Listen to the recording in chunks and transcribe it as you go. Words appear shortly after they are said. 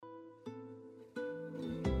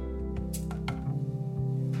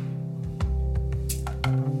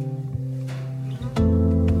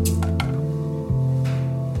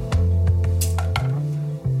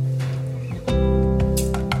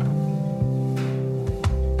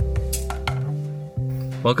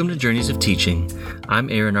Welcome to Journeys of Teaching. I'm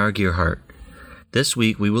Aaron R. Gearhart. This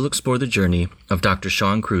week we will explore the journey of Dr.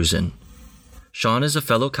 Sean Cruzen. Sean is a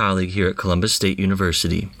fellow colleague here at Columbus State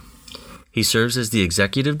University. He serves as the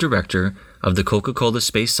executive director of the Coca-Cola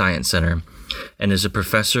Space Science Center and is a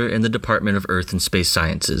professor in the Department of Earth and Space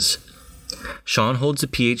Sciences. Sean holds a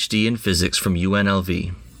PhD in physics from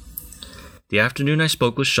UNLV. The afternoon I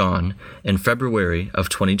spoke with Sean in February of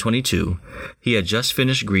 2022, he had just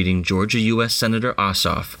finished greeting Georgia U.S. Senator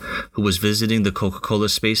Ossoff, who was visiting the Coca-Cola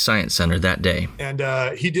Space Science Center that day. And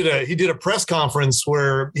he did a press conference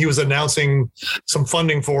where he was announcing some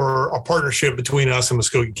funding for a partnership between us and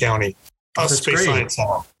Muskogee County. Space Science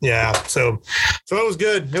Center. Yeah. So it was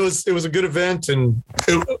good. It was a good event and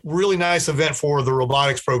a really nice event for the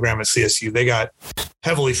robotics program at CSU. They got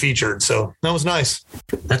heavily featured. So that was nice.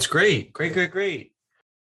 That's great. Great.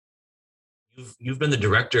 You've been the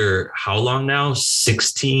director how long now?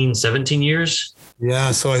 16, 17 years?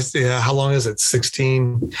 Yeah. So how long is it?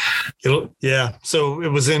 16. Yeah. So it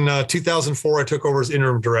was in 2004. I took over as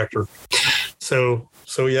interim director. So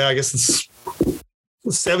yeah, I guess it's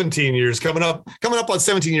 17 years, coming up on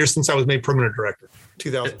 17 years since I was made permanent director,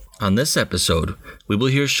 2000. On this episode, we will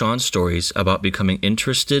hear Sean's stories about becoming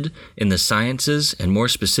interested in the sciences and more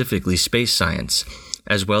specifically space science,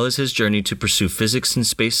 as well as his journey to pursue physics and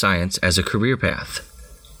space science as a career path.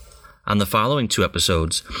 On the following two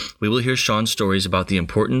episodes, we will hear Sean's stories about the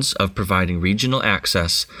importance of providing regional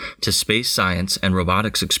access to space science and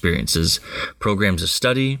robotics experiences, programs of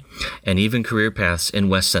study, and even career paths in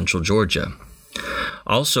West Central Georgia.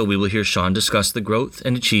 Also, we will hear Sean discuss the growth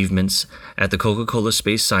and achievements at the Coca-Cola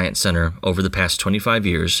Space Science Center over the past 25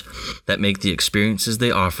 years that make the experiences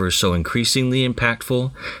they offer so increasingly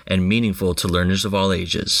impactful and meaningful to learners of all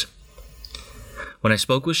ages. When I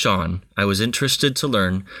spoke with Sean, I was interested to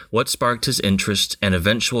learn what sparked his interest and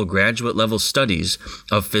eventual graduate-level studies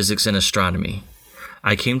of physics and astronomy.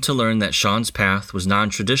 I came to learn that Sean's path was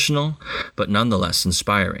non-traditional, but nonetheless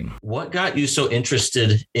inspiring. What got you so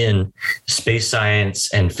interested in space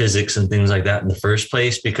science and physics and things like that in the first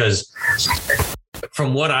place? Because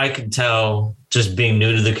from what I could tell, just being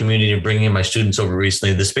new to the community and bringing my students over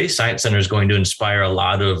recently, the Space Science Center is going to inspire a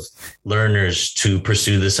lot of learners to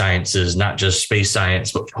pursue the sciences, not just space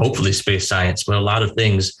science, but hopefully space science, but a lot of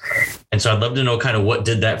things. And so I'd love to know kind of what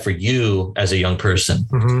did that for you as a young person?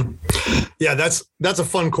 Mm-hmm. Yeah, that's a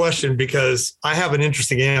fun question because I have an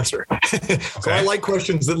interesting answer. Okay. So I like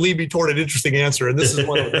questions that lead me toward an interesting answer. And this is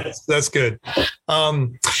one of those. That's good.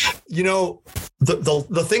 The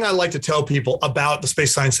thing I like to tell people about the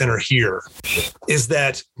Space Science Center here is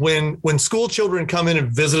that when school children come in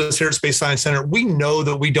and visit us here at Space Science Center, we know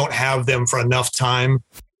that we don't have them for enough time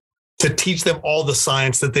to teach them all the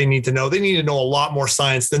science that they need to know. They need to know a lot more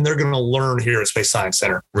science than they're going to learn here at Space Science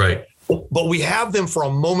Center. Right. But we have them for a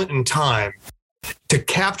moment in time to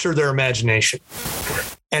capture their imagination.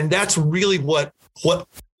 And that's really what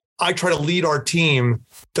I try to lead our team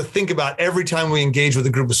to think about every time we engage with a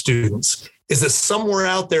group of students, is that somewhere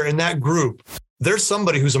out there in that group, there's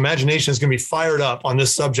somebody whose imagination is going to be fired up on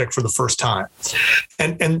this subject for the first time.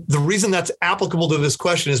 And the reason that's applicable to this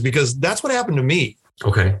question is because that's what happened to me.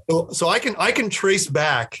 Okay. So I can trace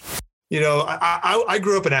back, I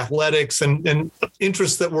grew up in athletics and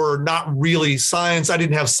interests that were not really science. I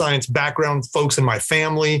didn't have science background folks in my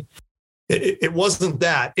family. It wasn't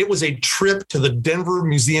that. It was a trip to the Denver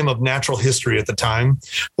Museum of Natural History at the time,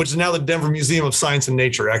 which is now the Denver Museum of Science and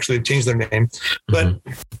Nature. Actually, they changed their name. But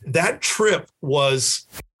that trip was,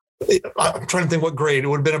 I'm trying to think what grade. It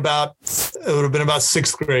would have been about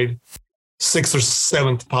sixth grade, sixth or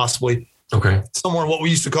seventh, possibly. Okay. Somewhere what we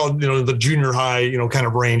used to call, the junior high, kind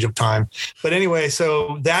of range of time. But anyway,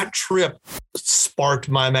 so that trip sparked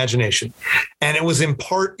my imagination. And it was in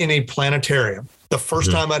part in a planetarium. The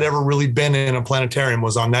first time I'd ever really been in a planetarium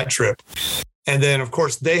was on that trip. And then, of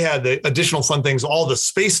course, they had the additional fun things, all the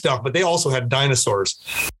space stuff, but they also had dinosaurs.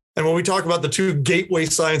 And when we talk about the two gateway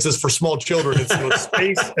sciences for small children, it's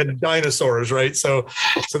space and dinosaurs, right? So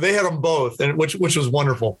they had them both, and which was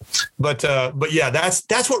wonderful. But yeah,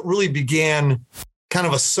 that's what really began kind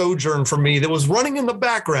of a sojourn for me that was running in the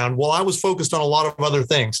background while I was focused on a lot of other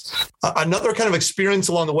things. Another kind of experience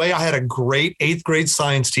along the way, I had a great 8th grade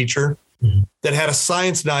science teacher that had a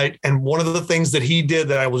science night. And one of the things that he did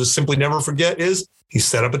that I will just simply never forget is he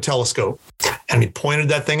set up a telescope and he pointed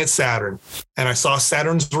that thing at Saturn. And I saw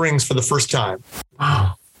Saturn's rings for the first time.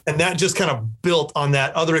 Wow. And that just kind of built on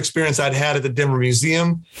that other experience I'd had at the Denver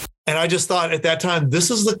Museum. And I just thought at that time,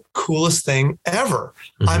 this is the coolest thing ever.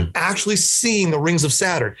 I'm actually seeing the rings of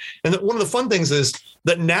Saturn. And one of the fun things is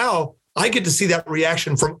that now I get to see that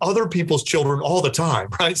reaction from other people's children all the time,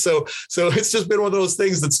 right? So it's just been one of those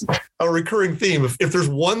things that's a recurring theme. If there's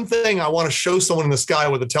one thing I want to show someone in the sky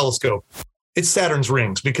with a telescope, it's Saturn's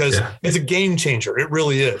rings, because it's a game changer. It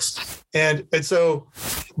really is. And so,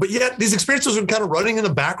 but yet these experiences are kind of running in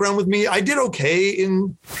the background with me. I did okay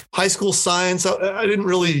in high school science. I didn't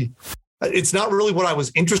really, it's not really what I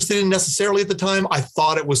was interested in necessarily at the time. I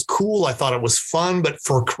thought it was cool. I thought it was fun, but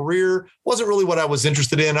for a career, wasn't really what I was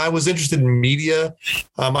interested in. I was interested in media.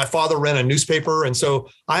 My father ran a newspaper. And so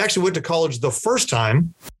I actually went to college the first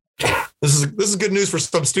time. This is good news for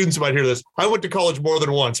some students who might hear this. I went to college more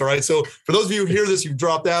than once. All right. So for those of you who hear this, you've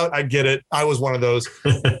dropped out. I get it. I was one of those.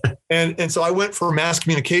 And so I went for mass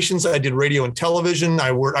communications. I did radio and television.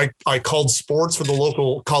 I called sports for the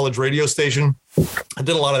local college radio station. I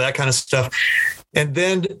did a lot of that kind of stuff. And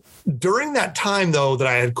then during that time, though, that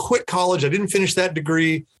I had quit college, I didn't finish that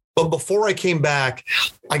degree. But before I came back,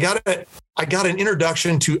 I got an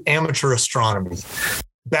introduction to amateur astronomy.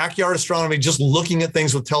 Backyard astronomy, just looking at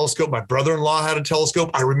things with telescope. My brother-in-law had a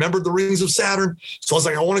telescope. I remembered the rings of Saturn. So I was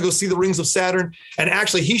like, I want to go see the rings of Saturn. And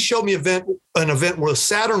actually, he showed me an event where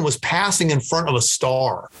Saturn was passing in front of a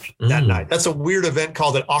star that night. That's a weird event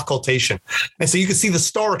called an occultation. And so you could see the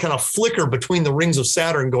star kind of flicker between the rings of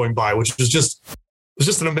Saturn going by, which was just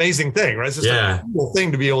an amazing thing, right? It's just a cool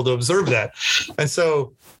thing to be able to observe that. And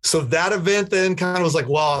so that event then kind of was like,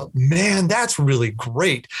 well, man, that's really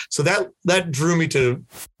great. So that drew me to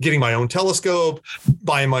getting my own telescope,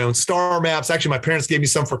 buying my own star maps. Actually, my parents gave me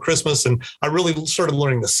some for Christmas, and I really started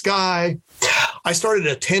learning the sky. I started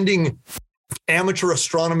attending amateur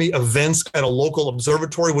astronomy events at a local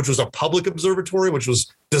observatory, which was a public observatory, which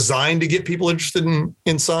was designed to get people interested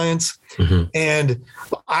in science. Mm-hmm. And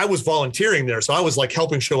I was volunteering there. So I was like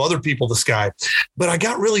helping show other people the sky. But I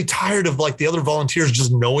got really tired of like the other volunteers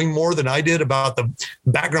just knowing more than I did about the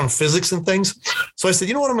background physics and things. So I said,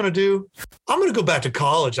 you know what I'm going to do? I'm going to go back to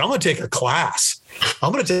college. I'm going to take a class.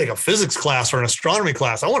 I'm going to take a physics class or an astronomy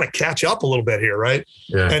class. I want to catch up a little bit here, right?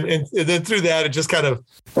 Yeah. And then through that, it just kind of,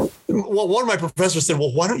 well, one of my professors said,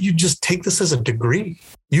 well, why don't you just take this as a degree?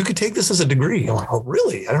 You could take this as a degree. I'm like, oh,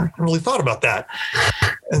 really? I haven't really thought about that.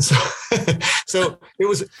 And so, it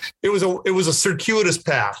was a circuitous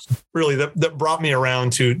path, really, that brought me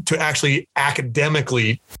around to actually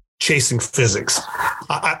academically chasing physics.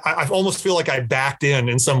 I almost feel like I backed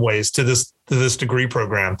in some ways to this degree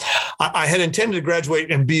program. I had intended to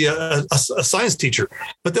graduate and be a science teacher,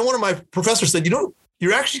 but then one of my professors said,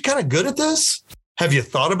 you're actually kind of good at this. Have you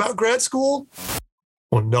thought about grad school?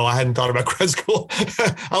 Well, no, I hadn't thought about grad school.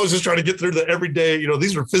 I was just trying to get through the everyday,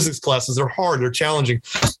 these are physics classes. They're hard. They're challenging.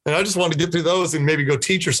 And I just wanted to get through those and maybe go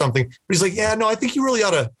teach or something. But he's like, yeah, no, I think you at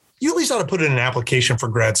least ought to put in an application for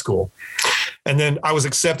grad school. And then I was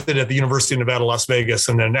accepted at the University of Nevada, Las Vegas.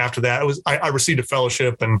 And then after that, I received a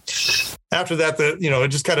fellowship. And after that, it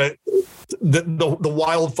just kind of, the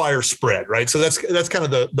wildfire spread, right? So that's kind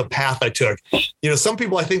of the path I took. Some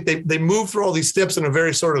people, I think they move through all these steps in a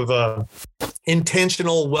very sort of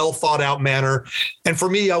intentional, well thought out manner. And for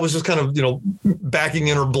me, I was just kind of, backing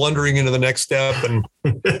in or blundering into the next step. And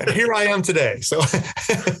here I am today. So,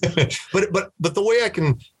 but the way I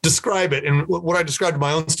can describe it, and what I describe to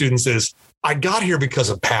my own students is, I got here because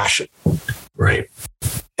of passion. Right.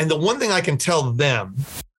 And the one thing I can tell them,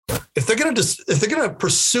 if they're going to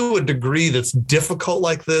pursue a degree that's difficult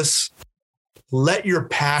like this, let your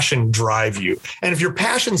passion drive you. And if your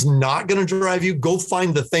passion's not going to drive you, go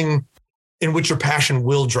find the thing in which your passion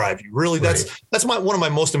will drive you. Really, that's one of my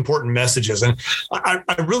most important messages. And I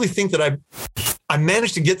really think that I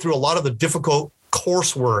managed to get through a lot of the difficult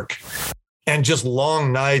coursework and just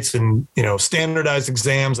long nights and, standardized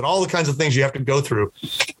exams and all the kinds of things you have to go through,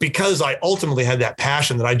 because I ultimately had that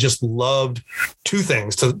passion that I just loved two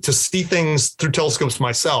things: to see things through telescopes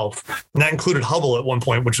myself. And that included Hubble at one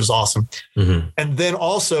point, which was awesome. Mm-hmm. And then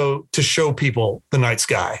also to show people the night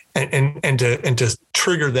sky and to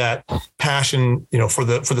trigger that passion, for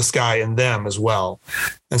the sky in them as well.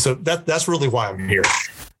 And so that's really why I'm here.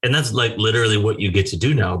 And that's like literally what you get to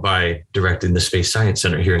do now by directing the Space Science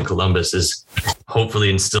Center here in Columbus, is hopefully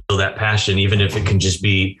instill that passion, even if it can just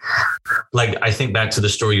be like, I think back to the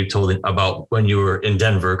story you told about when you were in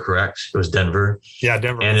Denver, correct? It was Denver. Yeah,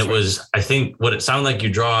 Denver. And it was, I think what it sounded like you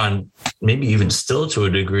draw on, maybe even still to a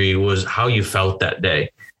degree, was how you felt that day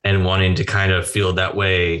and wanting to kind of feel that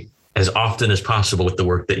way as often as possible with the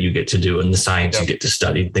work that you get to do and the science you get to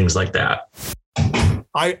study, things like that.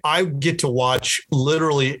 I get to watch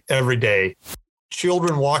literally every day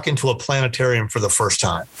children walk into a planetarium for the first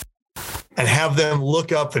time and have them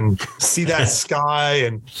look up and see that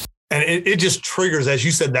sky And it just triggers, as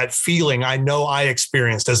you said, that feeling I know I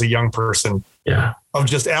experienced as a young person. Yeah. Of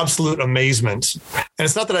just absolute amazement. And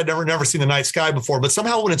it's not that I'd never seen the night sky before, but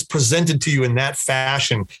somehow when it's presented to you in that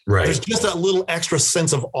fashion, there's just that little extra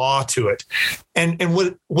sense of awe to it. And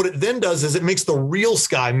what it then does is it makes the real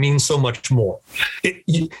sky mean so much more.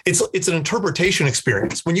 It's an interpretation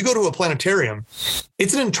experience. When you go to a planetarium,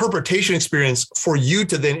 it's an interpretation experience for you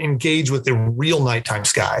to then engage with the real nighttime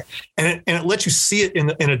sky. And it lets you see it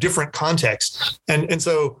in a different context. And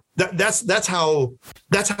so that's how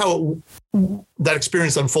that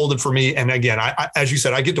experience unfolded for me. And again, I as you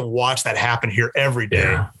said, I get to watch that happen here every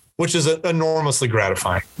day, which is enormously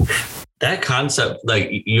gratifying. That concept, like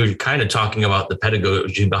you're kind of talking about the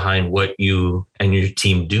pedagogy behind what you and your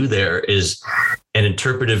team do there, is an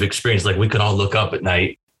interpretive experience. Like we can all look up at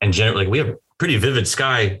night and generally, like we have pretty vivid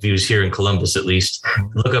sky views here in Columbus, at least.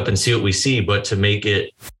 Look up and see what we see, but to make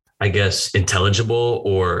it, I guess, intelligible,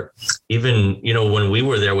 or even, when we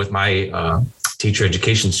were there with my teacher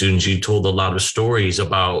education students, you told a lot of stories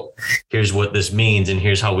about here's what this means and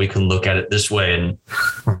here's how we can look at it this way. And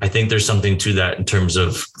I think there's something to that in terms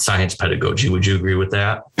of science pedagogy. Would you agree with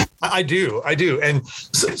that? I do. And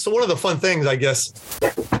so one of the fun things, I guess,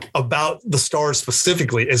 about the stars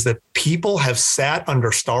specifically is that people have sat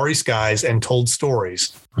under starry skies and told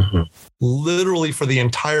stories literally for the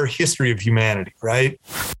entire history of humanity, right?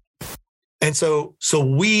 And so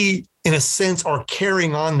we, in a sense, are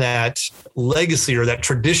carrying on that legacy or that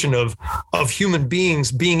tradition of human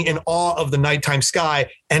beings being in awe of the nighttime sky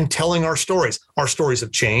and telling our stories. Our stories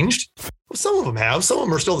have changed. Some of them have. Some of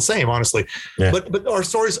them are still the same, honestly. Yeah. But our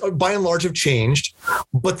stories, by and large, have changed.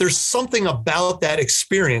 But there's something about that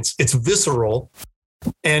experience. It's visceral.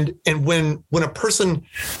 And when a person,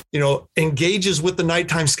 engages with the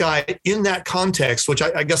nighttime sky in that context, which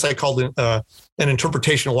I guess I called an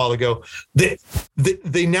interpretation a while ago,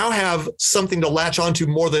 they now have something to latch onto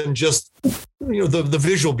more than just the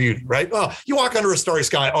visual beauty, right? Oh, you walk under a starry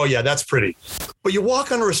sky. Oh yeah, that's pretty. But you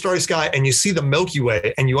walk under a starry sky and you see the Milky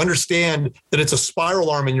Way and you understand that it's a spiral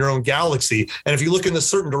arm in your own galaxy. And if you look in a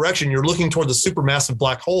certain direction, you're looking toward the supermassive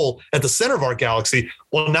black hole at the center of our galaxy.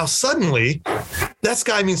 Well, now suddenly that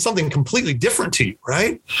sky means something completely different to you,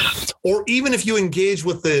 right? Or even if you engage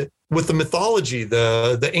with the mythology,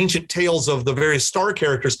 the ancient tales of the various star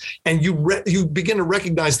characters, and you begin to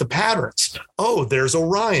recognize the patterns. Oh, there's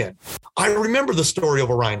Orion. I remember the story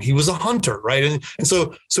of Orion. He was a hunter, right? And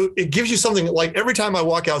so it gives you something like every time I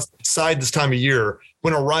walk outside this time of year,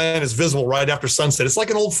 when Orion is visible right after sunset, it's like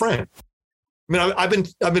an old friend. I mean,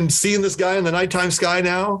 I've been seeing this guy in the nighttime sky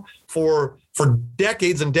now for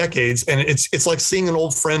decades and decades, and it's like seeing an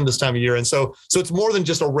old friend this time of year. And so it's more than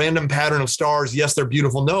just a random pattern of stars. Yes, they're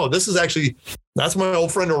beautiful. No, this is actually, that's my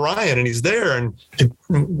old friend Orion, and he's there, and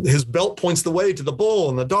his belt points the way to the bull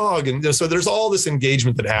and the dog, and so there's all this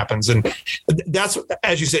engagement that happens, and that's,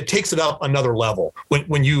 as you said, takes it up another level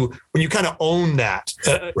when you kind of own that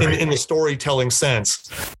in the storytelling sense.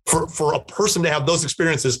 For a person to have those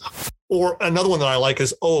experiences. Or another one that I like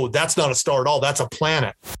is, oh, that's not a star at all. That's a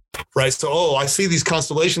planet, right? So, I see these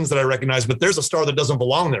constellations that I recognize, but there's a star that doesn't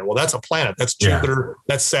belong there. Well, that's a planet. That's Jupiter.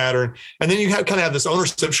 That's Saturn. And then you kind of have this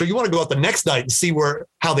ownership. Sure, you want to go out the next night and see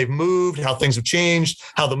how they've moved, how things have changed,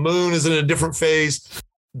 how the moon is in a different phase.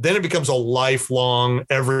 Then it becomes a lifelong,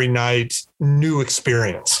 every night, new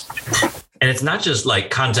experience. And it's not just like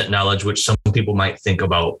content knowledge, which some people might think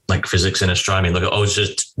about, like physics and astronomy. Look, it's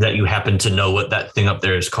just that you happen to know what that thing up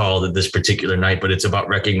there is called at this particular night, but it's about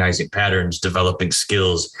recognizing patterns, developing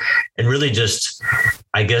skills, and really just,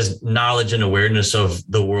 I guess, knowledge and awareness of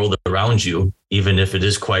the world around you. Even if it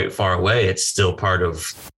is quite far away, it's still part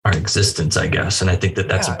of our existence, I guess. And I think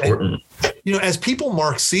that's important. And, as people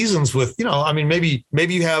mark seasons with, maybe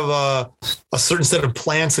you have a certain set of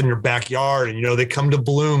plants in your backyard and, they come to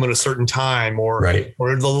bloom at a certain time, or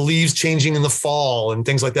the leaves changing in the fall and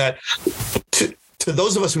things like that. To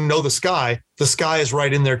those of us who know the sky is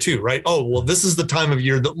right in there too, right? Oh, well, this is the time of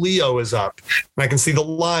year that Leo is up and I can see the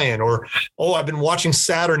lion, or, oh, I've been watching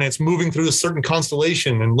Saturn and it's moving through a certain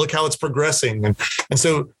constellation and look how it's progressing. And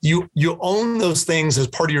so you own those things as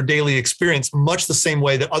part of your daily experience, much the same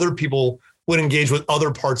way that other people would engage with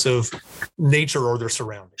other parts of nature or their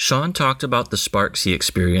surroundings. Sean talked about the sparks he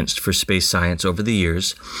experienced for space science over the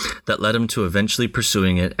years that led him to eventually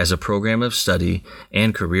pursuing it as a program of study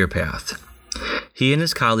and career path. He and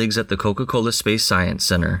his colleagues at the Coca-Cola Space Science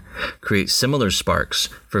Center create similar sparks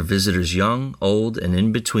for visitors young, old, and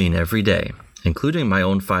in between every day, including my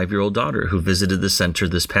own 5-year-old daughter who visited the center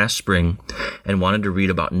this past spring and wanted to read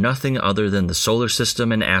about nothing other than the solar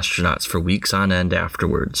system and astronauts for weeks on end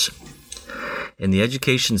afterwards. In the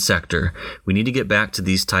education sector, we need to get back to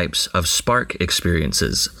these types of spark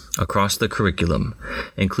experiences across the curriculum,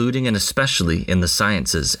 including and especially in the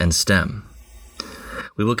sciences and STEM.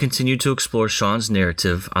 We will continue to explore Sean's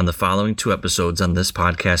narrative on the following 2 episodes on this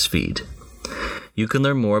podcast feed. You can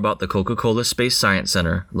learn more about the Coca-Cola Space Science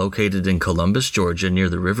Center located in Columbus, Georgia, near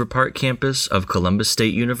the River Park campus of Columbus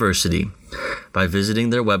State University by visiting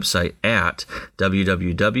their website at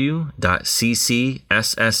www.ccsssc.org.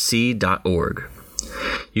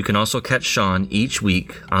 You can also catch Sean each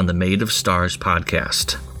week on the Made of Stars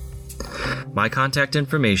podcast. My contact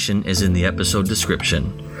information is in the episode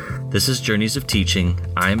description. This is Journeys of Teaching.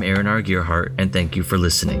 I'm Aaron R. Gearhart, and thank you for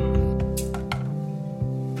listening.